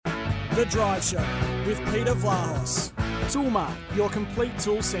The Drive Show with Peter Vlahos. Toolmart, your complete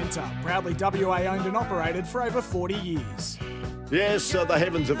tool centre. Proudly WA owned and operated for over 40 years. Yes, the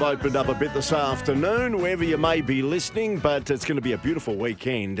heavens have opened up a bit this afternoon, wherever you may be listening, but it's going to be a beautiful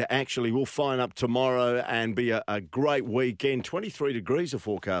weekend. Actually, we'll fine up tomorrow and be a great weekend. 23 degrees of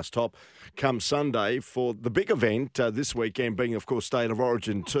forecast top come Sunday for the big event this weekend being, of course, State of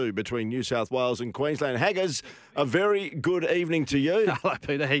Origin 2 between New South Wales and Queensland. Haggers, a very good evening to you. Hello,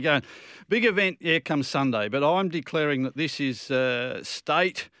 Peter. How you going? Big event, come Sunday, but I'm declaring that this is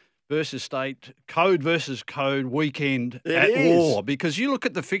state versus state, code versus code weekend at war. Because you look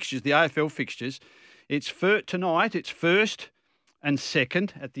at the fixtures, the AFL fixtures, it's tonight, it's first and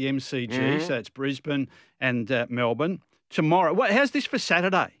second at the MCG, so it's Brisbane and Melbourne. Tomorrow, how's this for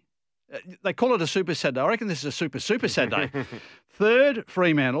Saturday? They call it a Super Saturday. I reckon this is a Super Saturday. Third,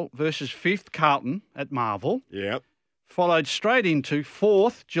 Fremantle versus fifth, Carlton at Marvel. Yep. Followed straight into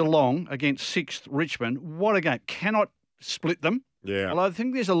fourth, Geelong against sixth, Richmond. What a game. Cannot split them. Yeah. Although I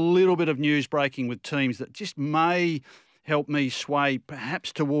think there's a little bit of news breaking with teams that just may help me sway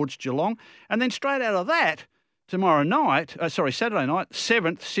perhaps towards Geelong. And then straight out of that, Saturday night,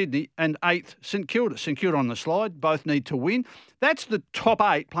 7th, Sydney, and 8th, St Kilda. St Kilda on the slide, both need to win. That's the top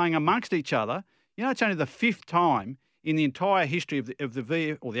 8 playing amongst each other. You know, it's only the 5th time in the entire history of the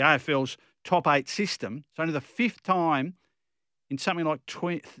AFL's top 8 system. It's only the 5th time in something like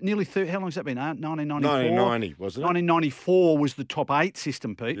nearly 30, how long has that been? 1994? 1990, wasn't it? 1994 was the top 8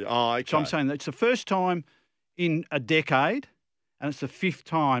 system, Pete. Oh, okay. So I'm saying that it's the first time in a decade, and it's the 5th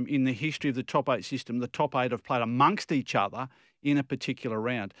time in the history of the top 8 system, the top 8 have played amongst each other in a particular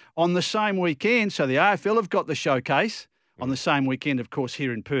round. On the same weekend, so the AFL have got the showcase. On the same weekend, of course,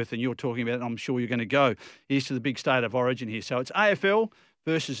 here in Perth, and you're talking about it, I'm sure you're going to go. Here's to the big State of Origin here. So it's AFL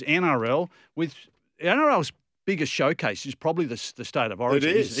versus NRL, with NRL's biggest showcase is probably the State of Origin.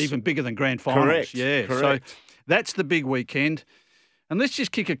 It is. Even bigger than Grand Finals. Correct. Yeah. Correct. So that's the big weekend. And let's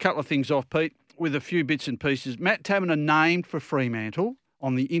just kick a couple of things off, Pete, with a few bits and pieces. Matt Taberner named for Fremantle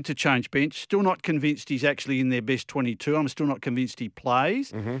on the interchange bench. Still not convinced he's actually in their best 22. I'm still not convinced he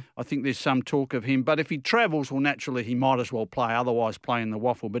plays. I think there's some talk of him. But if he travels, well, naturally, he might as well play, otherwise play in the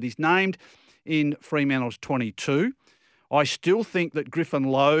waffle. But he's named in Fremantle's 22. I still think that Griffin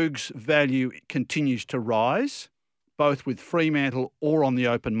Logue's value continues to rise, both with Fremantle or on the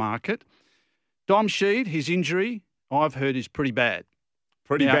open market. Dom Sheed, his injury, I've heard, is pretty bad.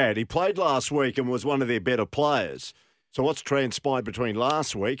 Pretty bad. He played last week and was one of their better players. So what's transpired between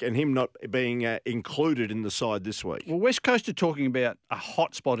last week and him not being included in the side this week? Well, West Coast are talking about a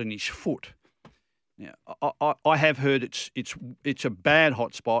hot spot in his foot. Now, I have heard it's a bad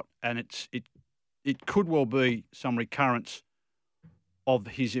hot spot, and it could well be some recurrence of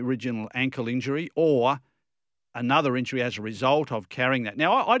his original ankle injury or another injury as a result of carrying that.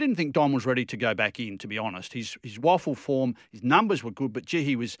 Now, I didn't think Dom was ready to go back in, to be honest. His waffle form, his numbers were good, but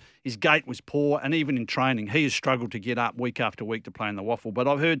his gait was poor, and even in training, he has struggled to get up week after week to play in the waffle. But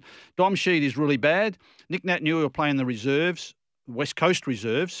I've heard Dom Sheed is really bad. Nick Naitanui will play in the reserves, West Coast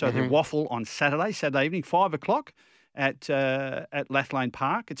reserves, so the waffle on Saturday evening, 5 o'clock at Lathlane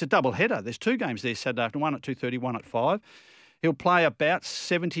Park. It's a double header. There's 2 games there Saturday afternoon, one at 2:30, one at 5. He'll play about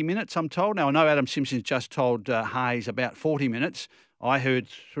 70 minutes, I'm told. Now, I know Adam Simpson's just told Hayes about 40 minutes. I heard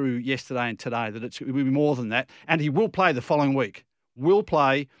through yesterday and today that it will be more than that. And he will play the following week.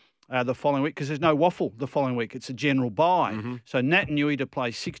 The following week because there's no waffle the following week. It's a general bye. So Naitanui to play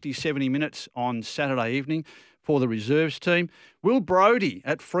 60, 70 minutes on Saturday evening for the reserves team. Will Brodie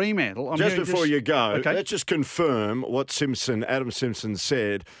at Fremantle. Just before you go, okay, let's just confirm what Adam Simpson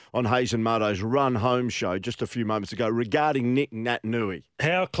said on Hayes and Mardo's Run Home show just a few moments ago regarding Nick Naitanui.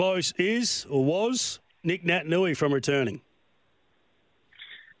 How close is or was Nick Naitanui from returning?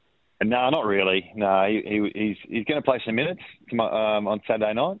 No, not really. No, he's going to play some minutes on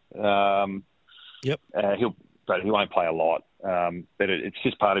Saturday night. Yep. But he won't play a lot. But it's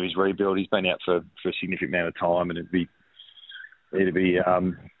just part of his rebuild. He's been out for a significant amount of time, and it'd be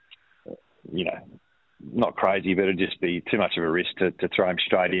not crazy, but it'd just be too much of a risk to throw him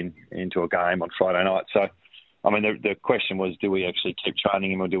straight into a game on Friday night. So, I mean, the question was, do we actually keep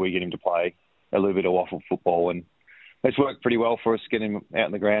training him, or do we get him to play a little bit of waffle football? And it's worked pretty well for us, getting him out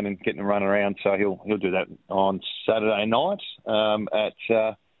in the ground and getting him running around. So he'll do that on Saturday night at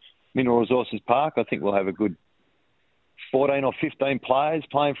Mineral Resources Park. I think we'll have a good 14 or 15 players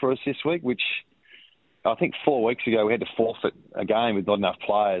playing for us this week, which I think 4 weeks ago we had to forfeit a game with not enough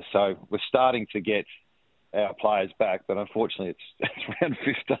players. So we're starting to get our players back, but unfortunately it's around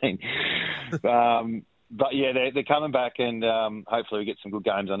 15. But yeah, they're coming back, and hopefully we get some good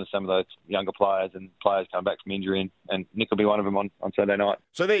games under some of those younger players and players coming back from injury, and Nick will be one of them on Saturday night.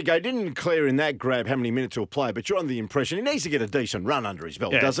 So there you go. Didn't declare in that grab how many minutes he'll play, but you're on the impression he needs to get a decent run under his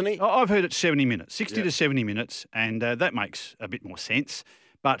belt, doesn't he? I've heard it's 70 minutes, 60 to 70 minutes, and that makes a bit more sense.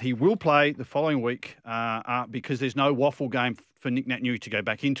 But he will play the following week because there's no waffle game for Nick Naitanui to go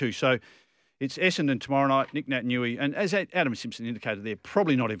back into. So it's Essendon tomorrow night, Nick Naitanui, and as Adam Simpson indicated, they're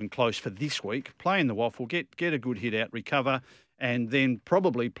probably not even close for this week. Play in the waffle, get a good hit out, recover, and then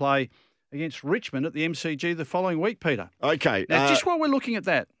probably play against Richmond at the MCG the following week, Peter. Okay. Now, just while we're looking at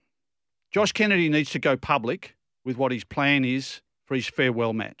that, Josh Kennedy needs to go public with what his plan is for his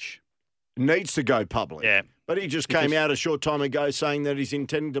farewell match. Needs to go public. Yeah. But he just came out a short time ago saying that he's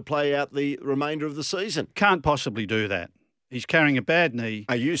intending to play out the remainder of the season. Can't possibly do that. He's carrying a bad knee.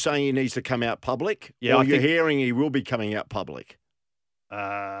 Are you saying he needs to come out public? Yeah, or you're hearing he will be coming out public?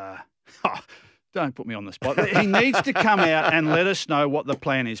 Don't put me on the spot. He needs to come out and let us know what the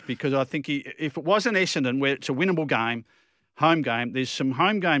plan is, because I think if it wasn't Essendon, where it's a winnable game, home game, there's some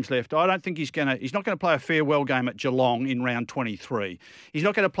home games left. I don't think he's not going to play a farewell game at Geelong in round 23. He's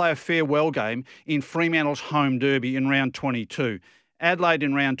not going to play a farewell game in Fremantle's home derby in round 22. Adelaide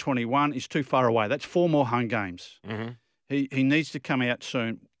in round 21 is too far away. That's 4 more home games. Mm-hmm. He needs to come out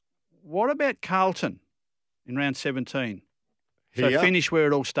soon. What about Carlton in round 17? So finish where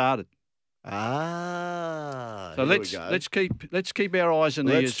it all started. So let's keep our eyes and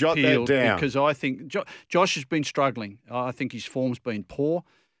ears peeled, because I think Josh has been struggling. I think his form's been poor.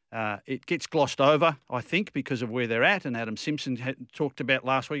 It gets glossed over, I think, because of where they're at. And Adam Simpson talked about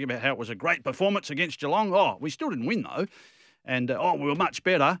last week about how it was a great performance against Geelong. Oh, we still didn't win though, and we were much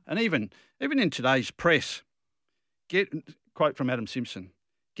better. And even in today's press. Quote from Adam Simpson,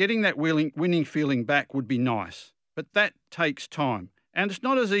 getting that winning feeling back would be nice, but that takes time. And it's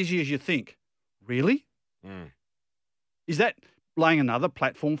not as easy as you think. Really? Mm. Is that laying another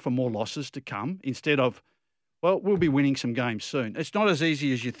platform for more losses to come instead of, well, we'll be winning some games soon? It's not as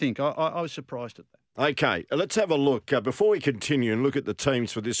easy as you think. I was surprised at that. Okay, let's have a look. Before we continue and look at the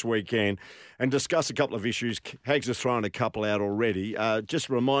teams for this weekend and discuss a couple of issues, Hags has thrown a couple out already. Just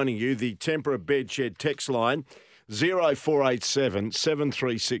reminding you, the Tempera Bedshed text line, 0487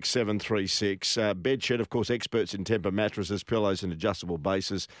 736 736. Bedshed, of course, experts in Tempur mattresses, pillows and adjustable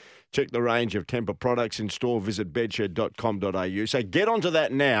bases. Check the range of Tempur products in store. Visit bedshed.com.au. So get onto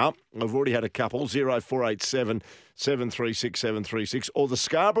that now. I've already had a couple, 0487 736 736. Or the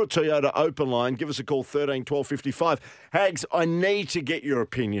Scarborough Toyota open line. Give us a call, 13 12 55. Hags, I need to get your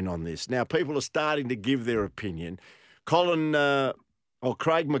opinion on this. Now, people are starting to give their opinion. Craig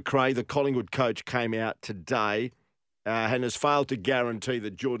McRae, the Collingwood coach, came out today and has failed to guarantee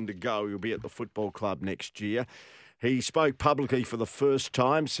that Jordan De Goey will be at the football club next year. He spoke publicly for the first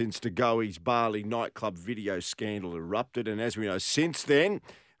time since De Goey's Bali nightclub video scandal erupted. And as we know, since then,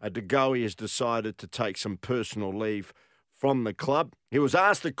 De Goey has decided to take some personal leave from the club. He was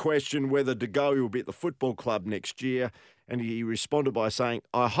asked the question whether De Goey will be at the football club next year, and he responded by saying,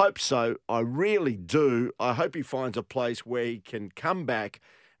 I hope so. I really do. I hope he finds a place where he can come back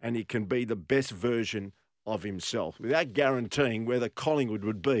and he can be the best version of himself, without guaranteeing whether Collingwood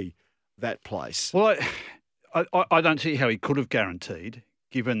would be that place. Well, I don't see how he could have guaranteed,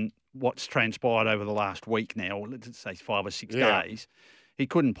 given what's transpired over the last week now, or let's say 5 or 6 days. He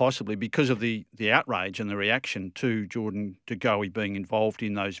couldn't possibly, because of the outrage and the reaction to Jordan De Goey being involved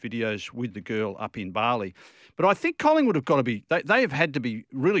in those videos with the girl up in Bali. But I think Collingwood have got to be, they have had to be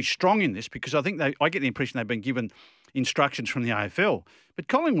really strong in this, because I think I get the impression they've been given instructions from the AFL. But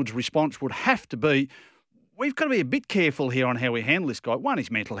Collingwood's response would have to be, we've got to be a bit careful here on how we handle this guy. One is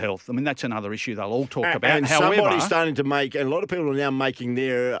mental health. I mean, that's another issue they'll all talk about. And somebody's starting to make, and a lot of people are now making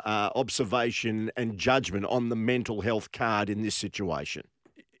their observation and judgment on the mental health card in this situation.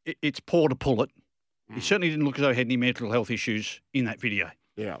 It's poor to pull it. He certainly didn't look as though he had any mental health issues in that video.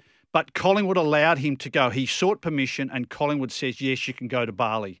 Yeah. But Collingwood allowed him to go. He sought permission, and Collingwood says, yes, you can go to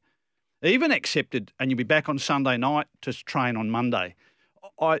Bali. Even accepted, and you'll be back on Sunday night to train on Monday.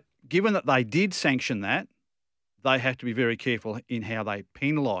 Given that they did sanction that, they have to be very careful in how they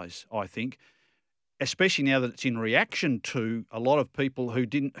penalise, I think, especially now that it's in reaction to a lot of people who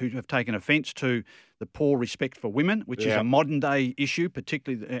have taken offence to the poor respect for women, which is a modern-day issue,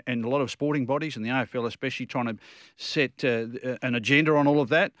 particularly, and a lot of sporting bodies and the AFL especially trying to set an agenda on all of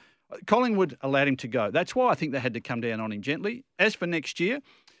that. Collingwood allowed him to go. That's why I think they had to come down on him gently. As for next year,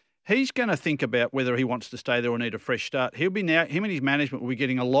 he's going to think about whether he wants to stay there or need a fresh start. Him and his management will be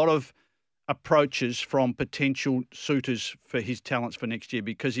getting a lot of approaches from potential suitors for his talents for next year,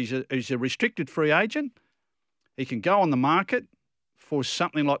 because he's a restricted free agent. He can go on the market for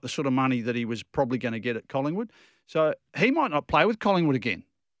something like the sort of money that he was probably going to get at Collingwood. So he might not play with Collingwood again.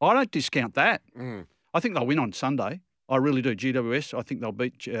 I don't discount that. I think they'll win on Sunday. I really do. GWS, I think they'll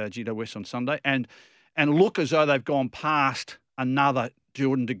beat GWS on Sunday and look as though they've gone past another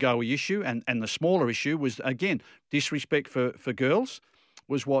Jordan De Goey issue. And the smaller issue was, again, disrespect for girls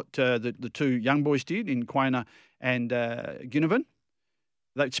was what the two young boys did in Quaynor and Ginnivan.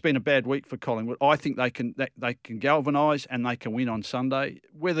 It's been a bad week for Collingwood. I think they can galvanise and they can win on Sunday.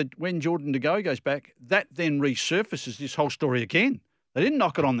 When Jordan De Goey goes back, that then resurfaces this whole story again. They didn't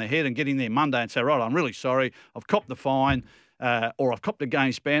knock it on the head and get in there Monday and say, right, I'm really sorry, I've copped the fine or I've copped the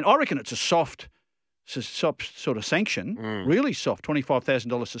games ban. I reckon it's a soft sort of sanction, really soft,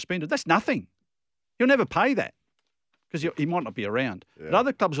 $25,000 suspended. That's nothing. He'll never pay that because he might not be around. Yeah. But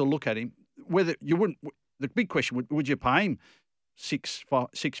other clubs will look at him. Whether you wouldn't, the big question would you pay him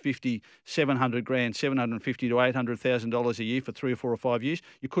 $650,000, $700,000, $750,000 to $800,000 a year for 3 or 4 or 5 years?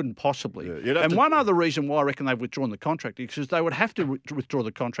 You couldn't possibly. Yeah, and one other reason why I reckon they've withdrawn the contract is because they would have to withdraw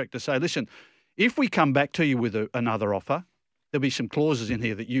the contract to say, listen, if we come back to you with another offer, there'll be some clauses in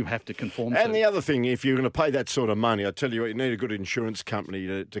here that you have to conform to. And the other thing, if you're going to pay that sort of money, I tell you what, you need a good insurance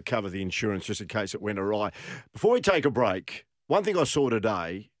company to cover the insurance just in case it went awry. Before we take a break, one thing I saw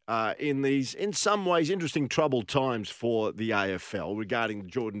today, in some ways, interesting troubled times for the AFL regarding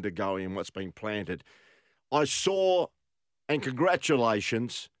Jordan De Goey and what's been planted. I saw, and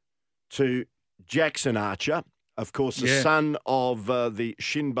congratulations to Jackson Archer, of course, the son of the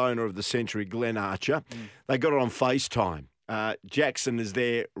shin boner of the century, Glenn Archer. They got it on FaceTime. Jackson is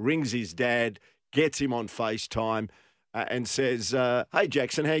there, rings his dad, gets him on FaceTime and says, hey,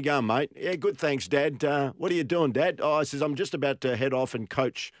 Jackson, how you going, mate? Yeah, good, thanks, Dad. What are you doing, Dad? Oh, I says, I'm just about to head off and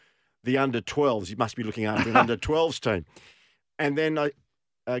coach the under-12s. He must be looking after an under-12s team. And then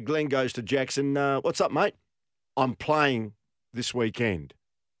Glenn goes to Jackson, what's up, mate? I'm playing this weekend.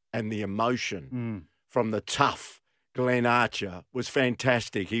 And the emotion from the tough Glenn Archer was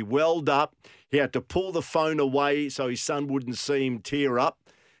fantastic. He welled up. He had to pull the phone away so his son wouldn't see him tear up.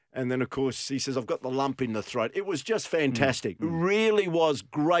 And then, of course, he says, I've got the lump in the throat. It was just fantastic. It really was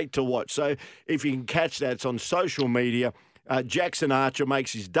great to watch. So if you can catch that, it's on social media. Jackson Archer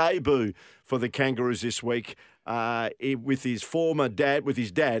makes his debut for the Kangaroos this week with his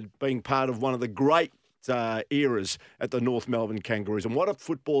dad being part of one of the great eras at the North Melbourne Kangaroos. And what a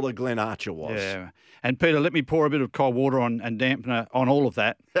footballer Glenn Archer was. Yeah. And, Peter, let me pour a bit of cold water on and dampener on all of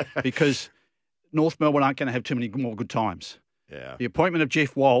that because North Melbourne aren't going to have too many more good times. Yeah. The appointment of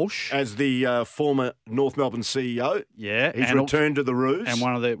Jeff Walsh as the former North Melbourne CEO. Yeah, he's returned to the Roos and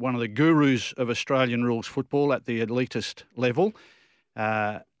one of the gurus of Australian rules football at the elitist level.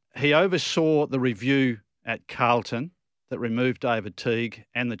 He oversaw the review at Carlton that removed David Teague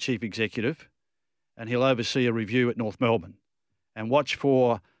and the chief executive, and he'll oversee a review at North Melbourne. And watch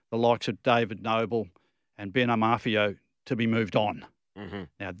for the likes of David Noble and Ben Amafio to be moved on.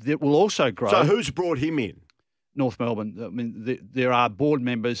 Now that will also grow. So who's brought him in? North Melbourne. I mean, there are board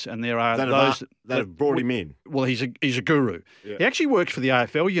members and there are those that have brought him in. Well, he's a guru. Yeah. He actually works for the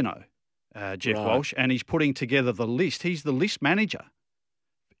AFL, Jeff Walsh, and he's putting together the list. He's the list manager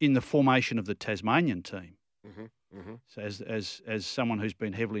in the formation of the Tasmanian team. So as someone who's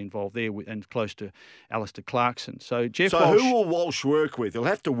been heavily involved there and close to Alistair Clarkson. So Jeff Walsh. So who will Walsh work with? He'll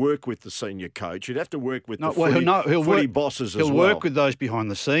have to work with the senior coach. He'd have to work with the footy bosses as well. He'll work with those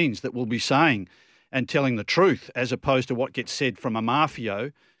behind the scenes that will be saying and telling the truth, as opposed to what gets said from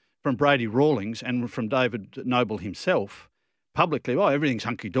Amafio, from Brady Rawlings, and from David Noble himself publicly. Oh, everything's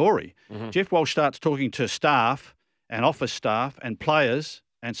hunky-dory. Jeff Walsh starts talking to staff and office staff and players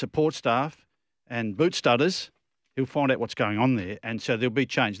and support staff and boot studders. He'll find out what's going on there, and so there'll be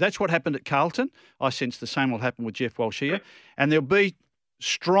change. That's what happened at Carlton. I sense the same will happen with Jeff Walsh here, and there'll be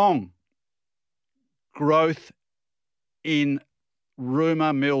strong growth in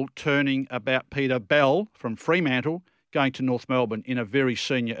rumour mill turning about Peter Bell from Fremantle going to North Melbourne in a very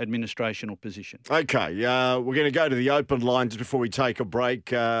senior administrational position. Okay, we're going to go to the open line just before we take a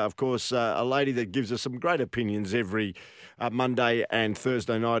break. Of course, a lady that gives us some great opinions every Monday and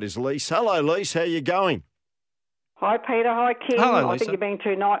Thursday night is Lise. Hello, Lise. How are you going? Hi, Peter. Hi, Kim. Hello, Lisa. I think you're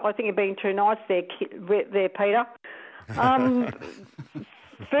being too nice. There, Peter.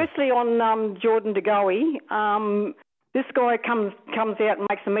 Firstly, on Jordan De Goey, this guy comes out and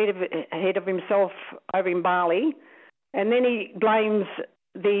makes a meathead of himself over in Bali, and then he blames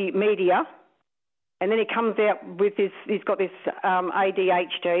the media, and then he comes out with this. He's got this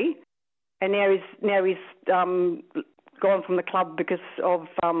ADHD, and now he's gone from the club because of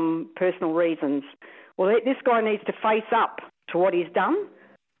personal reasons. Well, this guy needs to face up to what he's done,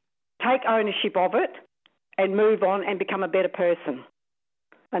 take ownership of it, and move on and become a better person.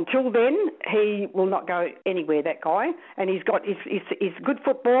 Until then, he will not go anywhere, that guy. And he's a good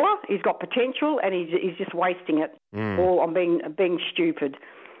footballer, he's got potential, and he's just wasting it all on being stupid.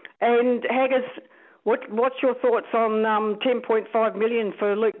 And Haggis, what's your thoughts on $10.5 million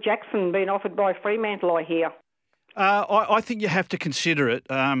for Luke Jackson being offered by Fremantle, I hear? I think you have to consider it.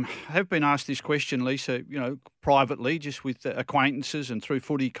 I have been asked this question, Lisa, privately, just with acquaintances and through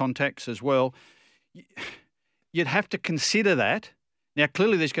footy contacts as well. You'd have to consider that. Now,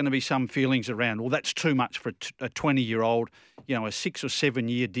 clearly there's going to be some feelings around, well, that's too much for a 20-year-old, a 6 or 7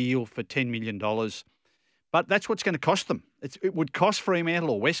 year deal for $10 million. But that's what's going to cost them. It would cost Fremantle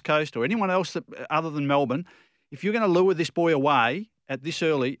or West Coast or anyone else other than Melbourne. If you're going to lure this boy away at this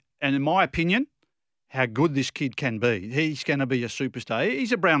early, and in my opinion, how good this kid can be, he's going to be a superstar.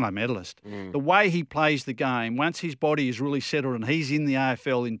 He's a Brownlow medalist. The way he plays the game, once his body is really settled and he's in the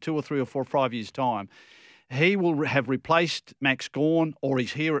AFL in 2 or 3 or 4 or 5 years' time, he will have replaced Max Gawn, or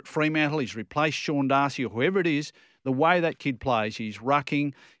he's here at Fremantle, he's replaced Sean Darcy or whoever it is. The way that kid plays, he's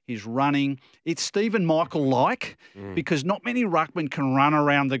rucking, he's running. It's Stephen Michael-like because not many ruckmen can run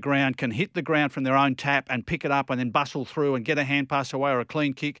around the ground, can hit the ground from their own tap and pick it up and then bustle through and get a hand pass away or a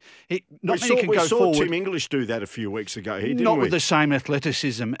clean kick. We saw Tim English do that a few weeks ago, didn't we? Not with the same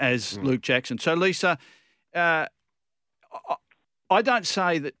athleticism as Luke Jackson. So, Lisa, I don't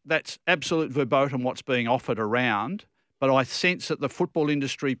say that that's absolute verboten what's being offered around, but I sense that the football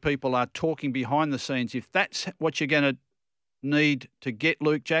industry people are talking behind the scenes. If that's what you're going to need to get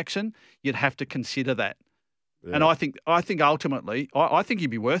Luke Jackson, you'd have to consider that. Yeah. And I think ultimately, I think he'd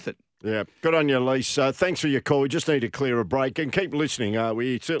be worth it. Yeah, good on you, Lisa. Thanks for your call. We just need to clear a break and keep listening.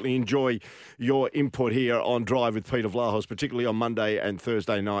 We certainly enjoy your input here on Drive with Peter Vlahos, particularly on Monday and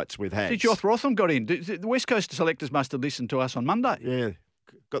Thursday nights with Hags. Josh Rotham got in. The West Coast selectors must have listened to us on Monday. Yeah,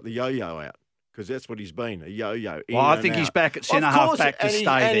 got the yo-yo out because that's what he's been, a yo-yo. Well, I think he's back at centre-half back to stay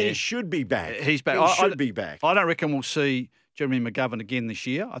there. And he should be back. He's back. He should be back. I don't reckon we'll see Jeremy McGovern again this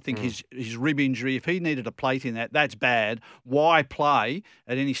year. I think his rib injury, if he needed a plate in that's bad. Why play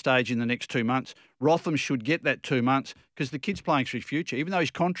at any stage in the next 2 months? Rotham should get that 2 months because the kid's playing for his future. Even though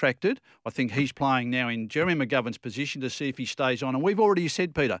he's contracted, I think he's playing now in Jeremy McGovern's position to see if he stays on. And we've already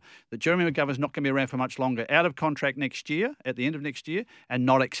said, Peter, that Jeremy McGovern's not going to be around for much longer, out of contract next year, at the end of next year, and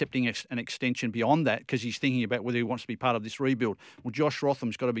not accepting an extension beyond that because he's thinking about whether he wants to be part of this rebuild. Well, Josh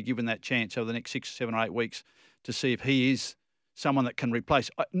Rotham's got to be given that chance over the next 6, 7 or 8 weeks to see if he is someone that can replace.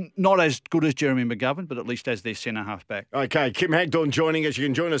 Not as good as Jeremy McGovern, but at least as their centre-half back. Okay, Kim Hagdorn joining us. You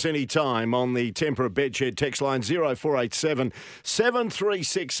can join us any time on the Tempera Bedshed text line 0487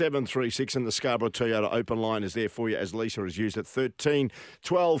 736 736, and the Scarborough Toyota open line is there for you as Lisa has used it, 13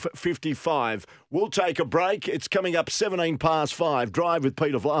 12 55. We'll take a break. It's coming up 17 past 5. Drive with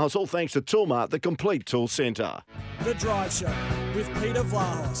Peter Vlahos, all thanks to Toolmart, the complete tool centre. The Drive Show with Peter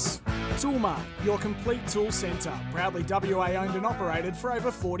Vlahos. Toolmart, your complete tool centre. Proudly WA owned and operated for over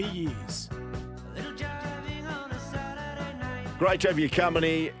 40 years. Great to have your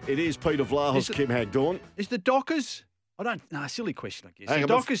company. It is Peter Vlahos, Kim Hagdorn. Is the Dockers... silly question, I guess. The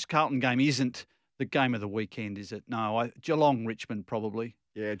Dockers-Carlton game isn't the game of the weekend, is it? No, Geelong-Richmond probably.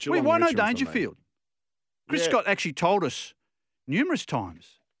 Yeah, Geelong. Why no Dangerfield? Chris Scott actually told us numerous times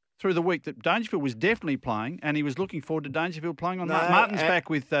through the week that Dangerfield was definitely playing, and he was looking forward to Dangerfield playing on Martin's back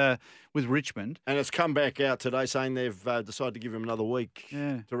with Richmond. And it's come back out today saying they've decided to give him another week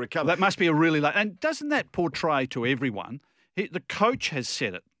to recover. Well, that must be a really late. And doesn't that portray to everyone? The coach has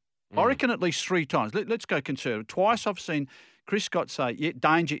said it. I reckon at least 3 times. Let's go conservative. Twice I've seen Chris Scott say, yeah,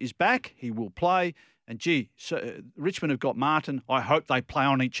 Danger is back. He will play. And, Richmond have got Martin. I hope they play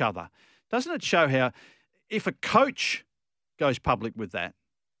on each other. Doesn't it show how if a coach goes public with that,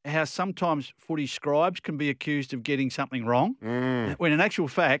 how sometimes footy scribes can be accused of getting something wrong, when in actual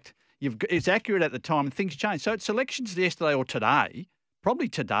fact, it's accurate at the time and things change. So it's selections yesterday or today, probably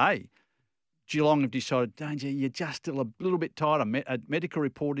today, Geelong have decided, Danger, you're just still a little bit tired. A medical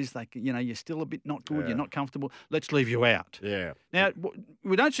report is you're still a bit not good, you're not comfortable. Let's leave you out. Yeah. Now,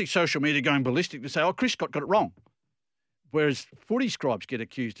 we don't see social media going ballistic to say, Chris Scott got it wrong. Whereas footy scribes get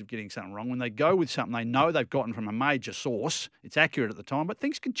accused of getting something wrong. When they go with something they know they've gotten from a major source, it's accurate at the time, but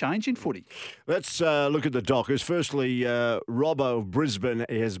things can change in footy. Let's look at the Dockers. Firstly, Robbo of Brisbane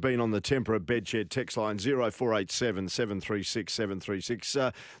has been on the Tempera Bedshed text line 0487 736 736.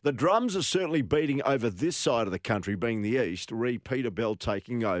 The Drums are certainly beating over this side of the country, being the East. Peter Bell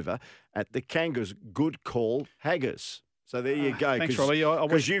taking over at the Kangas. Good call, Haggis. So there you go. Thanks, Robbie.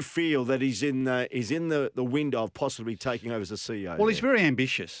 Because you feel that he's in the window of possibly taking over as the CEO. Well, he's very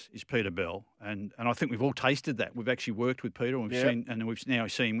ambitious, is Peter Bell, and I think we've all tasted that. We've actually worked with Peter, and we've now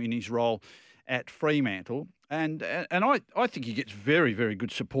seen him in his role at Fremantle. And I think he gets very, very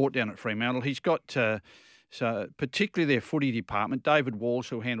good support down at Fremantle. He's got, so particularly their footy department, David Walls,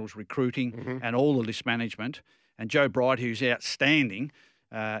 who handles recruiting and all the list management, and Joe Bright, who's outstanding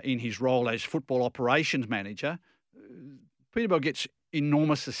in his role as football operations manager. Peter Bell gets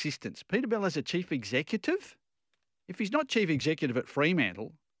enormous assistance. Peter Bell as a chief executive, if he's not chief executive at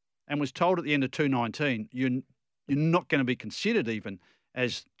Fremantle and was told at the end of 2019, you're not going to be considered even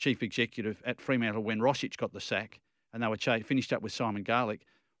as chief executive at Fremantle when Rosic got the sack and they were finished up with Simon Garlick.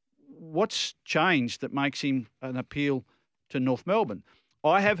 What's changed that makes him an appeal to North Melbourne?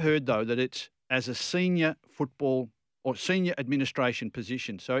 I have heard, though, that it's as a senior football or senior administration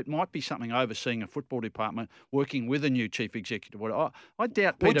position. So it might be something overseeing a football department, working with a new chief executive. I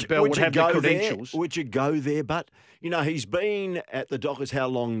doubt Peter Bell would have the credentials. Would you go there? But, he's been at the Dockers how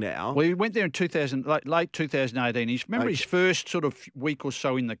long now? Well, he went there in late 2018. Remember his first sort of week or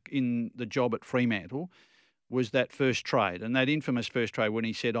so in the job at Fremantle was that first trade, and that infamous first trade when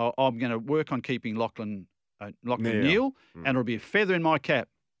he said, I'm going to work on keeping Lachlan Neale, and it'll be a feather in my cap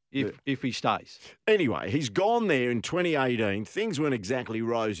if he stays. Anyway, he's gone there in 2018. Things weren't exactly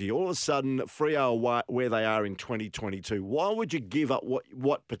rosy. All of a sudden, Freo are where they are in 2022. Why would you give up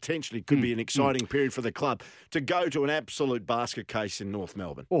what potentially could be an exciting period for the club to go to an absolute basket case in North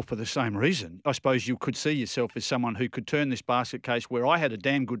Melbourne? Well, for the same reason. I suppose you could see yourself as someone who could turn this basket case where I had a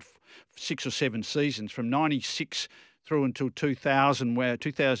damn good 6 or 7 seasons from 96 through until 2000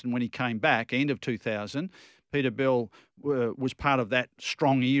 when he came back, end of 2000. Peter Bell was part of that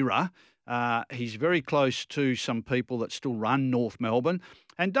strong era. He's very close to some people that still run North Melbourne.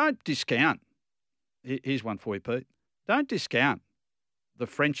 And don't discount, here's one for you, Pete, don't discount the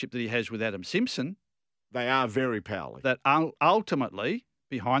friendship that he has with Adam Simpson. They are very powerful. That ultimately,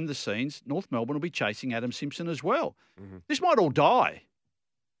 behind the scenes, North Melbourne will be chasing Adam Simpson as well. Mm-hmm. This might all die.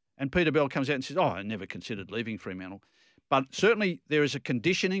 And Peter Bell comes out and says, I never considered leaving Fremantle. But certainly there is a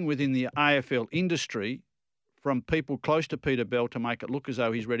conditioning within the AFL industry from people close to Peter Bell to make it look as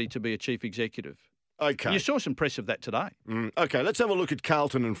though he's ready to be a chief executive. Okay. And you saw some press of that today. Okay, let's have a look at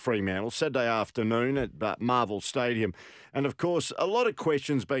Carlton and Fremantle, Saturday afternoon at Marvel Stadium. And, of course, a lot of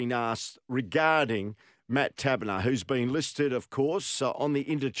questions being asked regarding Matt Taberner, who's been listed, of course, on the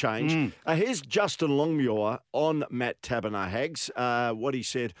interchange. Here's Justin Longmuir on Matt Taberner, Hags, what he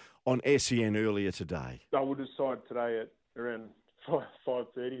said on SEN earlier today. I will decide today at around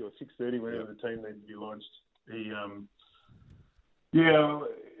 5:30 or 6:30, whenever the team needs to be launched. I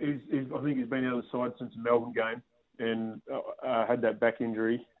think he's been out of the side since the Melbourne game and had that back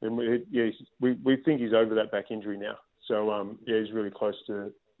injury. And we think he's over that back injury now. So he's really close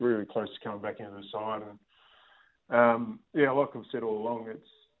to coming back into the side. And like I've said all along,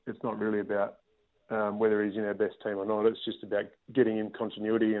 it's not really about whether he's in our best team or not. It's just about getting him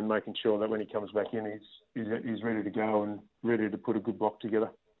continuity and making sure that when he comes back in, he's ready to go and ready to put a good block together.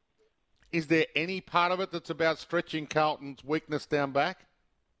 Is there any part of it that's about stretching Carlton's weakness down back?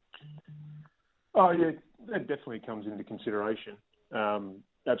 Oh, yeah, that definitely comes into consideration.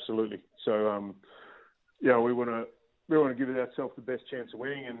 Absolutely. So, we want to give ourselves the best chance of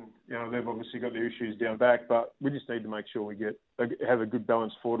winning, and they've obviously got their issues down back, but we just need to make sure we have a good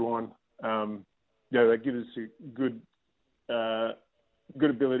balanced forward line. That gives us a good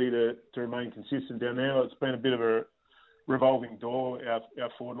ability to remain consistent down there. It's been a bit of a revolving door, our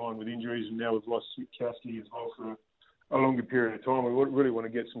forward line with injuries, and now we've lost Kowski as well for a longer period of time. We really want to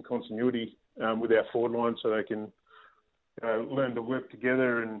get some continuity with our forward line so they can learn to work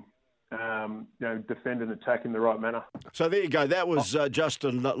together and defend and attack in the right manner. So there you go. That was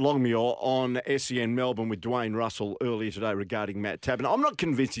Justin Longmuir on SEN Melbourne with Dwayne Russell earlier today regarding Matt Taberner. I'm not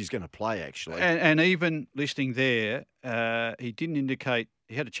convinced he's going to play, actually. And even listening there, he didn't indicate –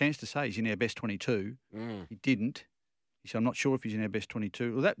 he had a chance to say he's in our best 22. He didn't. He said, I'm not sure if he's in our best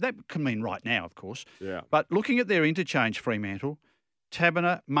 22. Well, that can mean right now, of course. Yeah. But looking at their interchange, Fremantle,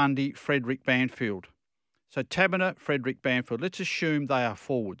 Taberner, Mundy, Frederick, Banfield. So Taberner, Frederick, Banfield. Let's assume they are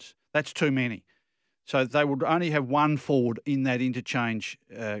forwards. That's too many. So they would only have one forward in that interchange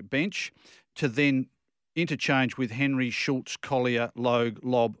bench to then interchange with Henry, Schultz, Collier, Logue,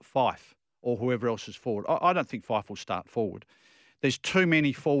 Lobb, Fife, or whoever else is forward. I don't think Fife will start forward. There's too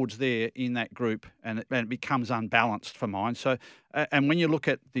many forwards there in that group, and it becomes unbalanced for mine. So, and when you look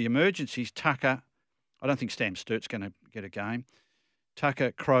at the emergencies, Tucker, I don't think Stam Sturt's going to get a game.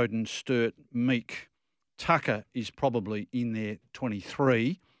 Tucker, Crowden, Sturt, Meek. Tucker is probably in there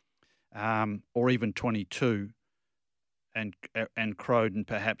 23, or even 22, and Crowden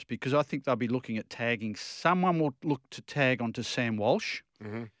perhaps, because I think they'll be looking at tagging. Someone will look to tag onto Sam Walsh.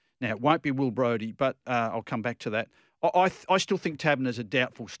 Mm-hmm. Now, it won't be Will Brodie, but I'll come back to that. I still think Taberner's a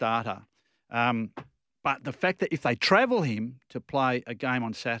doubtful starter. But the fact that if they travel him to play a game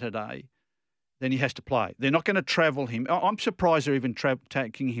on Saturday, then he has to play. They're not going to travel him. I'm surprised they're even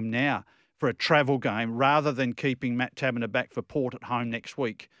taking him now for a travel game rather than keeping Matt Taberner back for Port at home next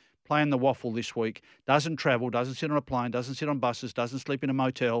week, playing the waffle this week, doesn't travel, doesn't sit on a plane, doesn't sit on buses, doesn't sleep in a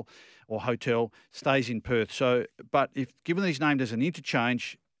motel or hotel, stays in Perth. So, but if given he's named as an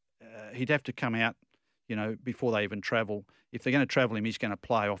interchange, he'd have to come out, before they even travel. If they're going to travel him, he's going to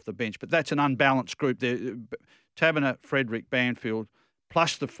play off the bench. But that's an unbalanced group there. Taberner, Frederick, Banfield,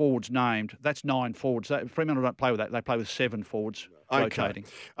 plus the forwards named, that's 9 forwards. Fremantle don't play with that. They play with 7 forwards rotating.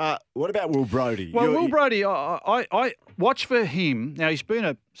 What about Will Brodie? Well, Will Brodie, I watch for him. Now, he's been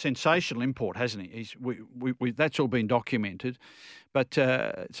a sensational import, hasn't he? That's all been documented. But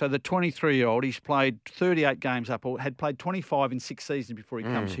so the 23-year-old, he's played 38 games up, or had played 25 in 6 seasons before he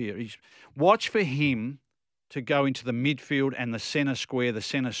comes here. Watch for him to go into the midfield and the centre square, the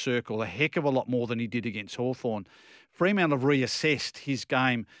centre circle, a heck of a lot more than he did against Hawthorn. Fremantle have reassessed his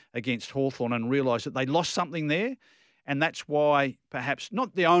game against Hawthorn and realised that they lost something there. And that's why, perhaps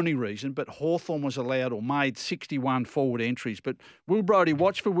not the only reason, but Hawthorn was allowed or made 61 forward entries. But Will Brodie,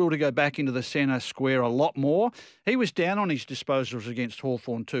 watch for Will to go back into the centre square a lot more. He was down on his disposals against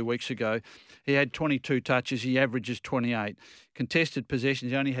Hawthorn 2 weeks ago. He had 22 touches. He averages 28. Contested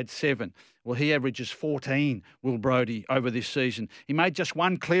possessions, he only had 7. Well, he averages 14, Will Brodie, over this season. He made just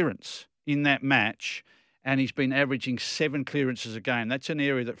 1 clearance in that match, and he's been averaging 7 clearances a game. That's an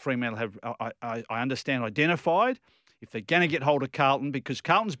area that Fremantle have, I understand, identified. If they're going to get hold of Carlton, because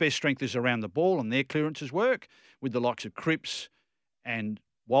Carlton's best strength is around the ball and their clearances work, with the likes of Cripps and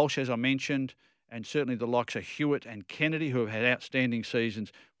Walsh, as I mentioned, and certainly the likes of Hewitt and Kennedy, who have had outstanding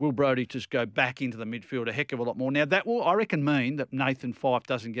seasons, Will Brodie just go back into the midfield a heck of a lot more. Now, that will, I reckon, mean that Nathan Fyfe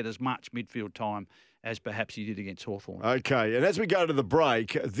doesn't get as much midfield time as perhaps he did against Hawthorn. Okay, and as we go to the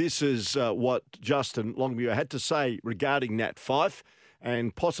break, this is what Justin Longmuir had to say regarding Nat Fyfe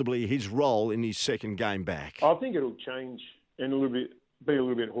and possibly his role in his second game back. I think it'll change and be a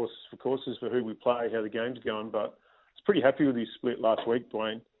little bit horses for courses for who we play, how the game's going, but I was pretty happy with his split last week,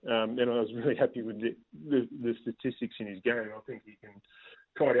 Dwayne. And I was really happy with the statistics in his game. I think he can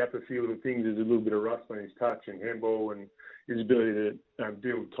tidy up a few little things. There's a little bit of rust on his touch and handball and his ability to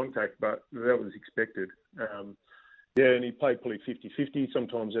deal with contact, but that was expected. And he played probably 50-50.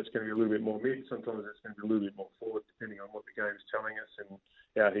 Sometimes that's going to be a little bit more mid. Sometimes that's going to be a little bit more forward, depending on what the game is telling us and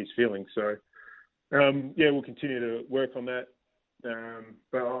how he's feeling. So, we'll continue to work on that.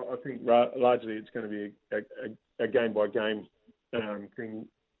 But I think largely it's going to be a game-by-game thing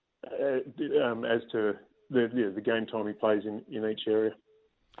as to the game time he plays in each area.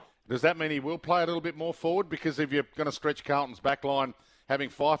 Does that mean he will play a little bit more forward? Because if you're going to stretch Carlton's back line, having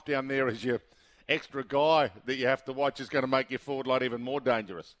Fyfe down there as your extra guy that you have to watch is going to make your forward line even more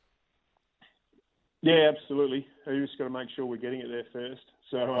dangerous. Yeah, absolutely. You just got to make sure we're getting it there first.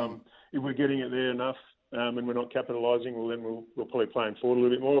 So if we're getting it there enough and we're not capitalising, well, then we'll probably play him forward a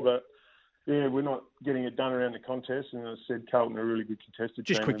little bit more. But, yeah, we're not getting it done around the contest. And as I said, Carlton are a really good contested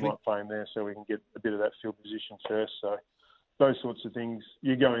just team. Quickly. We might play him there so we can get a bit of that field position first. So those sorts of things.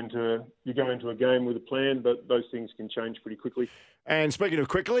 You go into a game with a plan, but those things can change pretty quickly. And speaking of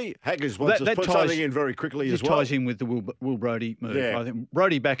quickly, Haggers wants to put something in very quickly as well. It ties in with the Will Brodie move. Yeah. I think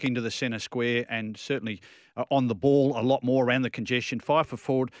Brodie back into the centre square and certainly on the ball a lot more around the congestion. Fyfe for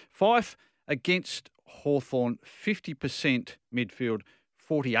forward. Fyfe against Hawthorn, 50% midfield,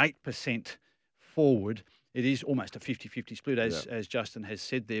 48% forward. It is almost a 50-50 split, as Justin has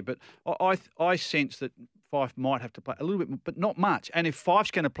said there. But I sense that Fyfe might have to play a little bit, but not much. And if Fyfe's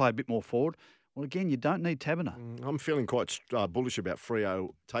going to play a bit more forward, well, again, you don't need Taberner. I'm feeling quite bullish about Freo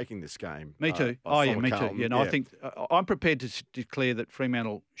taking this game. Me too. Me Carlton. too. I think I'm prepared to declare that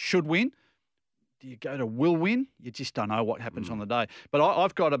Fremantle should win. Do you go to will win? You just don't know what happens on the day. But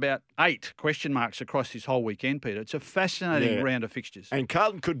I've got about 8 question marks across this whole weekend, Peter. It's a fascinating round of fixtures. And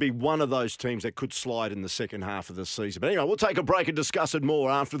Carlton could be one of those teams that could slide in the second half of the season. But anyway, we'll take a break and discuss it more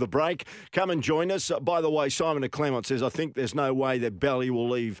after the break. Come and join us. By the way, Simon at Claremont says, I think there's no way that Belly will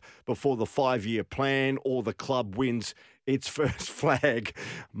leave before the 5-year plan or the club wins its first flag.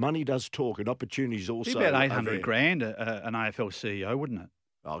 Money does talk and opportunities also. It'd be about $800,000 an AFL CEO, wouldn't it?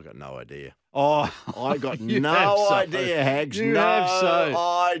 I've got no idea. Oh, I got no idea, Hags. Idea.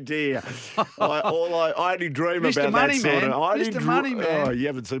 I only dream Mr. about Money that sort Man. of. Mr. Money Man. Oh, you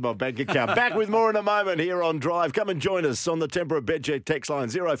haven't seen my bank account. Back with more in a moment here on Drive. Come and join us on the Tempera Betjet text line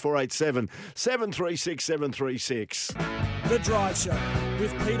 0487 736 736. The Drive Show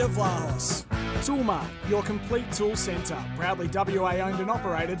with Peter Vlahos. Toolmart, your complete tool centre. Proudly WA owned and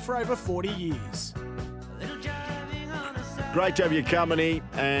operated for over 40 years. Little driving on the side. Great to have your company,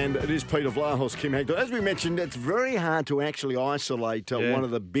 and it is Peter Vlahos, Kim Hagler. As we mentioned, it's very hard to actually isolate one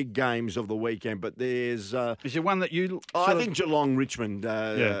of the big games of the weekend, but there's... is there one that you... I think Geelong-Richmond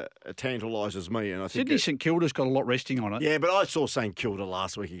tantalises me. And I think Sydney-St Kilda's got a lot resting on it. Yeah, but I saw St Kilda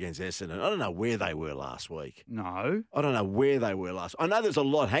last week against Essendon. I don't know where they were last week. No. I don't know where they were last. I know there's a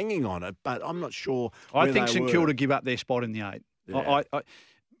lot hanging on it, but I'm not sure I think St Kilda give up their spot in the 8. Yeah.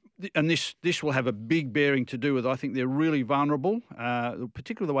 And this will have a big bearing to do with, I think they're really vulnerable,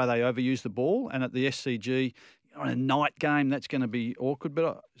 particularly the way they overuse the ball. And at the SCG, on a night game, that's going to be awkward.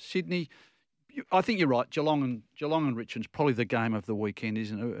 But Sydney, I think you're right. Geelong and Richmond's probably the game of the weekend,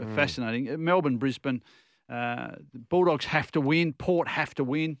 isn't it? Fascinating. Melbourne, Brisbane. The Bulldogs have to win. Port have to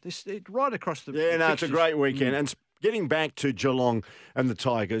win. This right across the it's a great weekend. And getting back to Geelong and the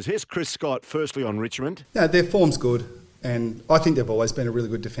Tigers, here's Chris Scott, firstly on Richmond. Yeah, their form's good. And I think they've always been a really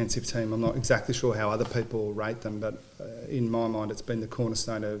good defensive team. I'm not exactly sure how other people rate them, but in my mind, it's been the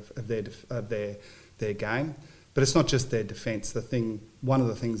cornerstone of their game. But it's not just their defence. One of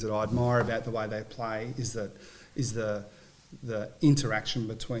the things that I admire about the way they play is the interaction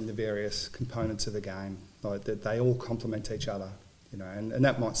between the various components of the game. Like that they all complement each other, And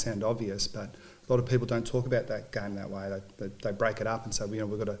that might sound obvious, but a lot of people don't talk about that game that way. They break it up and say,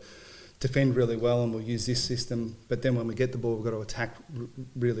 we've got to defend really well and we'll use this system, but then when we get the ball, we've got to attack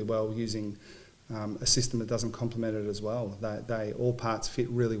really well using a system that doesn't complement it as well. They all parts fit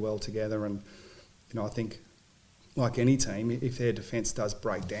really well together, and I think, like any team, if their defence does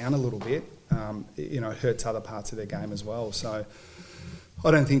break down a little bit, it hurts other parts of their game as well. So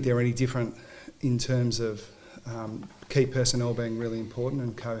I don't think they're any different in terms of key personnel being really important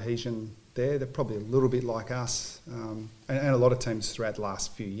and cohesion there. They're probably a little bit like us, and a lot of teams throughout the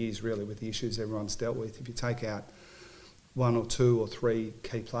last few years, really, with the issues everyone's dealt with. If you take out 1 or 2 or 3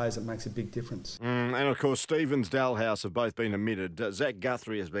 key players, it makes a big difference. And of course, Stevens, Dalhouse have both been omitted. Zach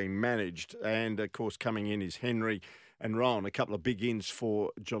Guthrie has been managed, and of course, coming in is Henry and Rowan, a couple of big ins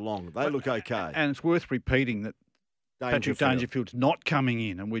for Geelong. They look okay. And it's worth repeating that Patrick Dangerfield's not coming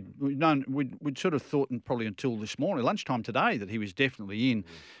in, and we'd sort of thought, and probably until this morning, lunchtime today, that he was definitely in.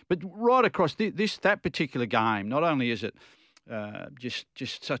 But right across that particular game, not only is it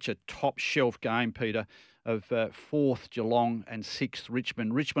just such a top shelf game, Peter, of 4th Geelong and 6th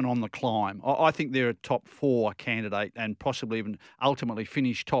Richmond. Richmond on the climb. I think they're a top 4 candidate and possibly even ultimately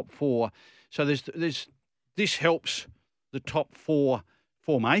finish top 4. So this helps the top 4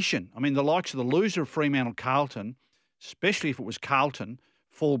 formation. I mean, the likes of the loser of Fremantle Carlton, especially if it was Carlton,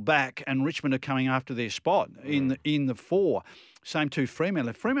 fall back and Richmond are coming after their spot in the 4. Same to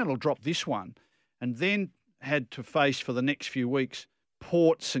Fremantle. If Fremantle dropped this one and then had to face for the next few weeks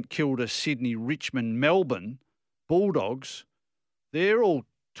Port, St Kilda, Sydney, Richmond, Melbourne, Bulldogs, they're all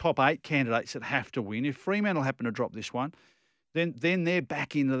top 8 candidates that have to win. If Fremantle happen to drop this one, then they're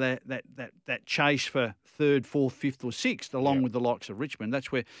back into that chase for 3rd, 4th, 5th or 6th, along with the likes of Richmond.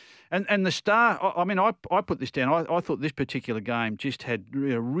 That's where, and the Star. I mean, I put this down. I thought this particular game just had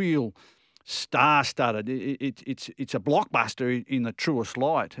a real star-studded. It's a blockbuster in the truest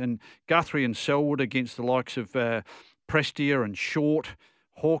light. And Guthrie and Selwood against the likes of Prestia and Short,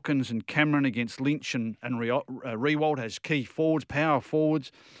 Hawkins and Cameron against Lynch and Riewoldt as key forwards, power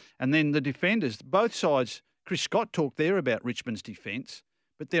forwards, and then the defenders. Both sides. Chris Scott talked there about Richmond's defence,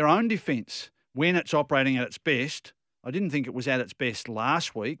 but their own defence, when it's operating at its best, I didn't think it was at its best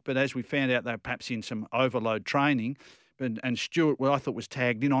last week, but as we found out, they were perhaps in some overload training. And Stewart, I thought was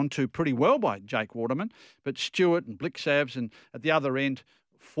tagged in onto pretty well by Jake Waterman, but Stewart and Blixavs, and at the other end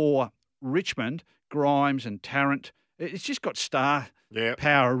for Richmond, Grimes and Tarrant, it's just got star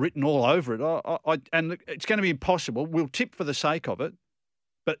power written all over it. And it's going to be impossible. We'll tip for the sake of it,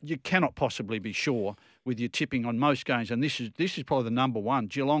 but you cannot possibly be sure with your tipping on most games. And this is probably the number one.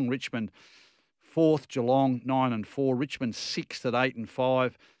 Geelong, Richmond, 4th, Geelong 9-4, Richmond 6th at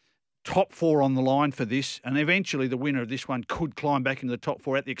 8-5. Top 4 on the line for this, and eventually the winner of this one could climb back into the top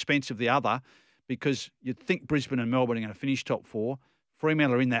 4 at the expense of the other, because you'd think Brisbane and Melbourne are going to finish top 4.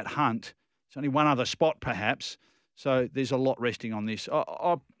 Fremantle are in that hunt. It's only one other spot perhaps, so there's a lot resting on this.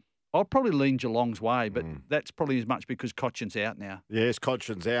 I'll probably lean Geelong's way, but that's probably as much because Cotchin's out now. Yes,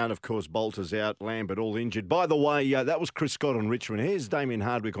 Cotchin's out. Of course, Bolter's out. Lambert all injured. By the way, that was Chris Scott on Richmond. Here's Damien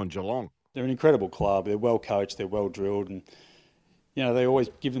Hardwick on Geelong. They're an incredible club. They're well coached. They're well drilled, and they always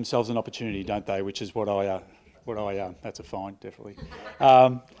give themselves an opportunity, don't they? Which is what I that's a fine, definitely.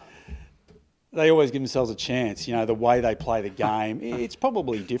 They always give themselves a chance. The way they play the game, it's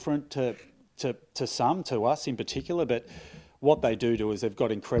probably different to some, to us in particular, but what they do is they've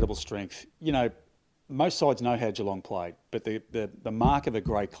got incredible strength. most sides know how Geelong played, but the mark of a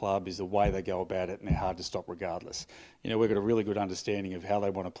great club is the way they go about it, and they're hard to stop regardless. We've got a really good understanding of how they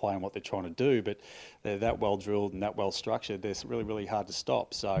want to play and what they're trying to do, but they're that well drilled and that well structured, they're really, really hard to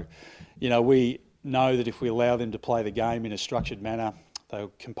stop. So, we know that if we allow them to play the game in a structured manner,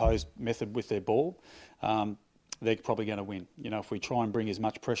 they'll compose method with their ball, they're probably going to win. If we try and bring as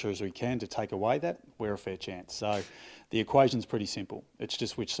much pressure as we can to take away that, we're a fair chance. So the equation's pretty simple. It's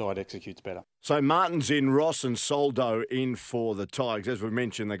just which side executes better. So Martin's in, Ross and Soldo in for the Tigers. As we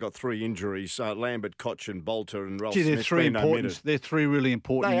mentioned, they got 3 injuries. Lambert, Koch and Bolter and Ralph They're Smith. They're 3 really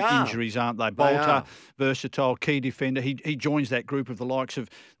important injuries, aren't they? Bolter, versatile, key defender. He joins that group of the likes of,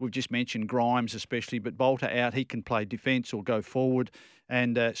 we've just mentioned Grimes especially, but Bolter out, he can play defence or go forward.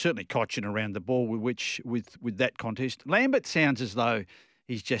 And certainly Cochin around the ball, with that contest. Lambert sounds as though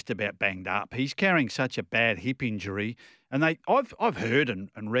he's just about banged up. He's carrying such a bad hip injury, and I've heard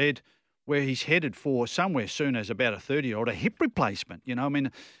and read where he's headed for somewhere soon as about a 30-year-old, a hip replacement.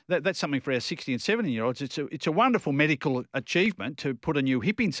 That's something for our 60 and 70-year-olds. It's a wonderful medical achievement to put a new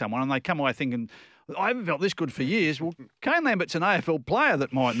hip in someone, and they come away thinking, I haven't felt this good for years. Well, Kane Lambert's an AFL player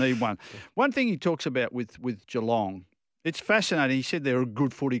that might need one. One thing he talks about with Geelong, it's fascinating. He said they're a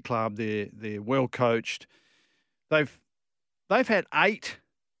good footy club. They're well coached. They've had 8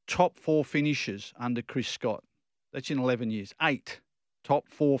 top 4 finishes under Chris Scott. That's in 11 years. 8 top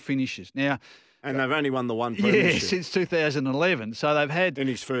 4 finishes. Now, and they've only won the one premiership. Yeah, since 2011. So they've had in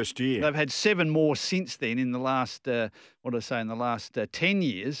his first year. They've had 7 more since then in the last 10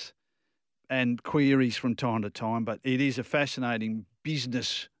 years, and queries from time to time. But it is a fascinating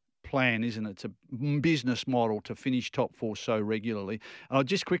business plan, isn't it? It's a business model to finish top 4 so regularly. And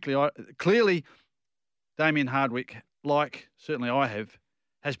just quickly, clearly, Damien Hardwick, like certainly I have,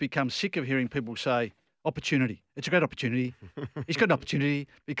 has become sick of hearing people say, opportunity. It's a great opportunity. He's got an opportunity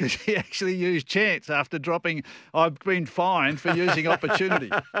because he actually used chance after dropping, I've been fined for using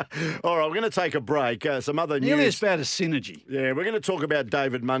opportunity. All right, we're going to take a break. Some other news. Nearly as bad as synergy. Yeah, we're going to talk about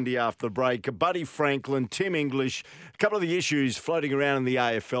David Mundy after the break. Buddy Franklin, Tim English, a couple of the issues floating around in the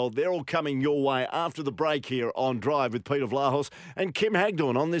AFL. They're all coming your way after the break here on Drive with Peter Vlahos and Kim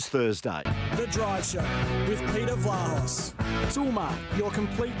Hagdorn on this Thursday. The Drive Show with Peter Vlahos. Toolmart, your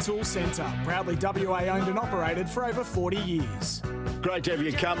complete tool centre. Proudly WA owned and operated for over 40 years. Great to have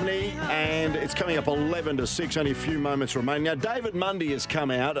your company, and it's coming up 11 to 6, only a few moments remaining. Now, David Mundy has come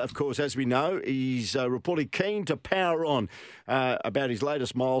out, of course, as we know. He's reported keen to power on about his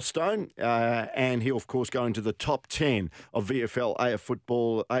latest milestone, and he'll, of course, go into the top 10 of VFL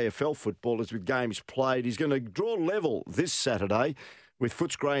AFL footballers with games played. He's going to draw level this Saturday with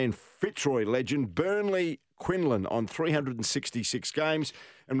Footscray and Fitzroy legend Burnley Quinlan on 366 games.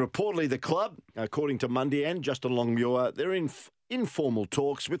 And reportedly the club, according to Mundy and Justin Longmuir, they're in informal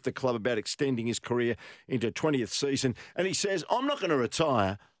talks with the club about extending his career into 20th season. And he says, I'm not going to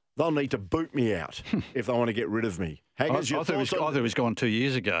retire. They'll need to boot me out if they want to get rid of me. I thought he was gone 2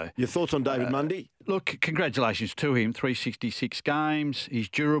 years ago. Your thoughts on David Mundy? Look, congratulations to him. 366 games. He's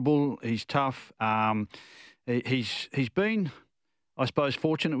durable. He's tough. He's been, I suppose,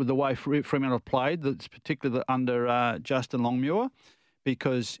 fortunate with the way Fremantle played, that's particularly under Justin Longmuir,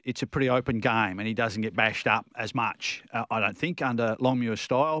 because it's a pretty open game and he doesn't get bashed up as much, I don't think, under Longmuir's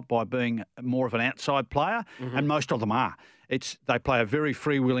style by being more of an outside player, and most of them are. They play a very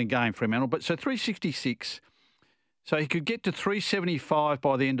freewheeling game, Fremantle. But so 366, so he could get to 375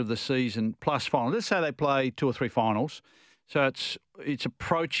 by the end of the season plus final. Let's say they play 2 or 3 finals. So it's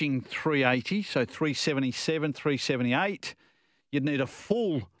approaching 380, so 377, 378. You'd need a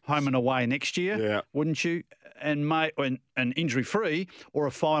full home and away next year, wouldn't you? And injury-free, or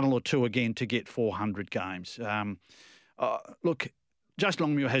a final or 2 again to get 400 games. Look, Justin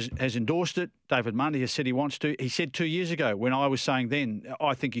Longmuir has endorsed it. David Mundy has said he wants to. He said 2 years ago, when I was saying then,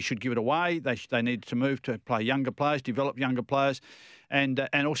 I think he should give it away. They needed to move to play younger players, develop younger players, and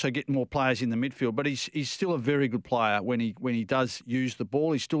also get more players in the midfield. But he's still a very good player when he does use the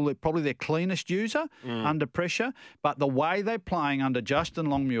ball. He's still probably their cleanest user under pressure. But the way they're playing under Justin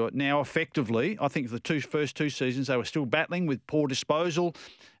Longmuir now, effectively, I think the first two seasons they were still battling with poor disposal.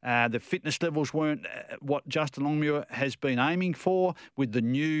 The fitness levels weren't what Justin Longmuir has been aiming for with the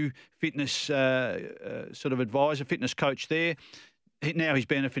new fitness sort of advisor, fitness coach there. Now he's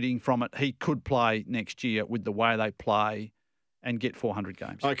benefiting from it. He could play next year with the way they play and get 400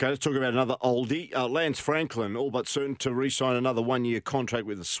 games. Okay, let's talk about another oldie. Lance Franklin, all but certain to re-sign another 1-year contract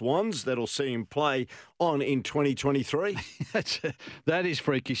with the Swans. That'll see him play on in 2023. That is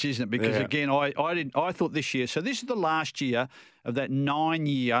freakish, isn't it? Because, again, I thought this year, so this is the last year of that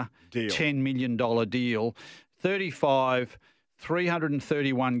 9-year, $10 million deal.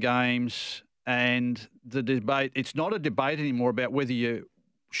 331 games, and the debate, it's not a debate anymore about whether you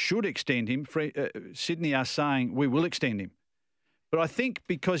should extend him. Sydney are saying we will extend him. But I think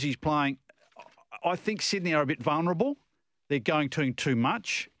because he's playing, I think Sydney are a bit vulnerable. They're going to him too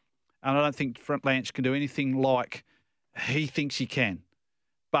much. And I don't think Lance can do anything like he thinks he can.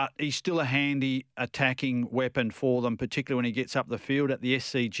 But he's still a handy attacking weapon for them, particularly when he gets up the field at the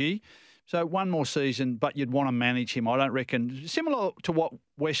SCG. So one more season, but you'd want to manage him. I don't reckon. Similar to what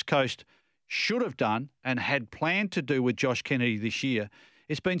West Coast should have done and had planned to do with Josh Kennedy this year.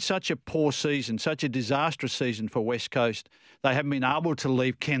 It's been such a poor season, such a disastrous season for West Coast. They haven't been able to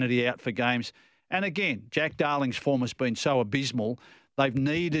leave Kennedy out for games. And again, Jack Darling's form has been so abysmal. They've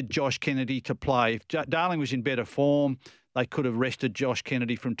needed Josh Kennedy to play. If Darling was in better form, they could have rested Josh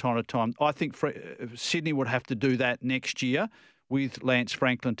Kennedy from time to time. I think Sydney would have to do that next year with Lance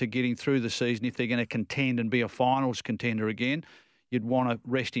Franklin to get him through the season. If they're going to contend and be a finals contender again, you'd want to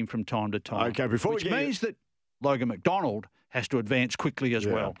rest him from time to time. Okay, which means that Logan McDonald has to advance quickly as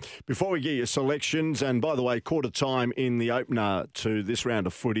well. Before we get your selections, and by the way, quarter time in the opener to this round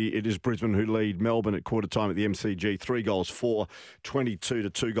of footy, it is Brisbane who lead Melbourne at quarter time at the MCG, 3-4-22 to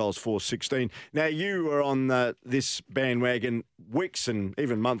 2-4-16. Now, you were on this bandwagon weeks and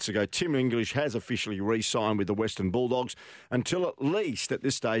even months ago. Tim English has officially re-signed with the Western Bulldogs until at least at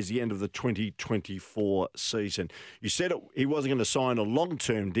this stage the end of the 2024 season. You said he wasn't going to sign a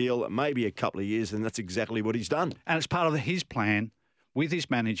long-term deal, maybe a couple of years, and that's exactly what he's done. And it's part of his plan with his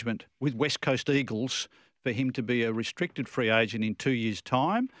management, with West Coast Eagles, for him to be a restricted free agent in 2 years'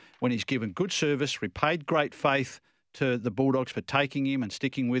 time when he's given good service, repaid great faith to the Bulldogs for taking him and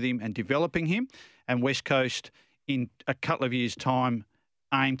sticking with him and developing him. And West Coast, in a couple of years' time,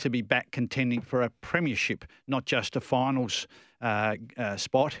 aim to be back contending for a premiership, not just a finals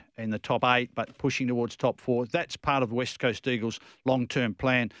spot in the top 8, but pushing towards top 4. That's part of the West Coast Eagles' long-term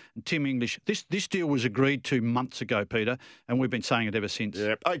plan. And Tim English, this deal was agreed to months ago, Peter, and we've been saying it ever since.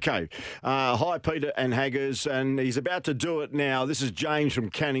 Yep. Okay. Hi, Peter and Haggers, and he's about to do it now. This is James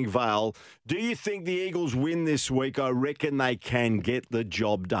from Canning Vale. Do you think the Eagles win this week? I reckon they can get the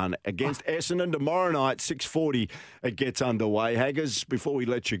job done. Against Essendon tomorrow night, 6:40, it gets underway. Haggers, before we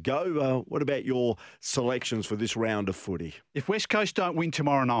let you go, what about your selections for this round of footy? If West Coast don't win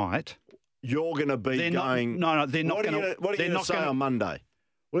tomorrow night, you're going to be going. No, they're not going to. What are you going to say on Monday?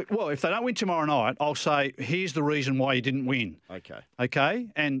 Well, if they don't win tomorrow night, I'll say, here's the reason why you didn't win. Okay?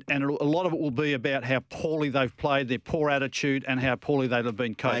 And a lot of it will be about how poorly they've played, their poor attitude, and how poorly they've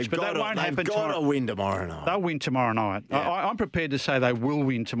been coached. But that won't happen tomorrow. They've got to win tomorrow night. They'll win tomorrow night. Yeah. I'm prepared to say they will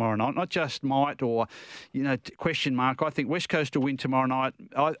win tomorrow night, not just might or, question mark. I think West Coast will win tomorrow night.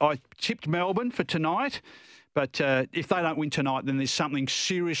 I tipped Melbourne for tonight. But if they don't win tonight, then there's something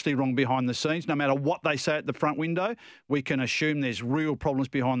seriously wrong behind the scenes. No matter what they say at the front window, we can assume there's real problems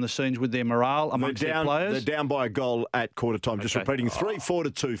behind the scenes with their morale amongst their players. They're down by a goal at quarter time. Just repeating,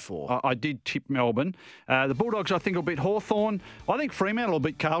 3-4 to 2-4. I did tip Melbourne. The Bulldogs, I think, will beat Hawthorn. I think Fremantle will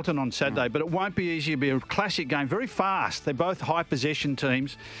beat Carlton on Saturday, but it won't be easy. It'll be a classic game, very fast. They're both high possession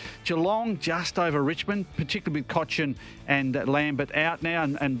teams. Geelong just over Richmond, particularly with Cochin and Lambert out now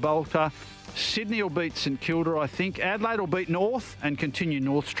and Bolter. Sydney will beat St Kilda, I think. Adelaide will beat North and continue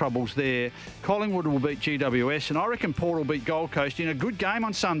North's troubles there. Collingwood will beat GWS, and I reckon Port will beat Gold Coast in a good game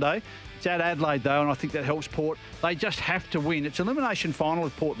on Sunday. It's at Adelaide, though, and I think that helps Port. They just have to win. It's an elimination final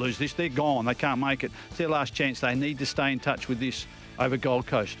if Port lose this. They're gone. They can't make it. It's their last chance. They need to stay in touch with this over Gold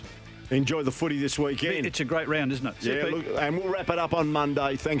Coast. Enjoy the footy this weekend. It's a great round, isn't it? Yeah, look, and we'll wrap it up on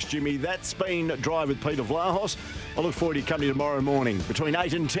Monday. Thanks, Jimmy. That's been Drive with Peter Vlahos. I look forward to you coming tomorrow morning between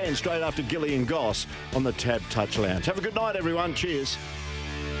 8 and 10, straight after Gilly and Goss on the Tab Touch Lounge. Have a good night, everyone. Cheers.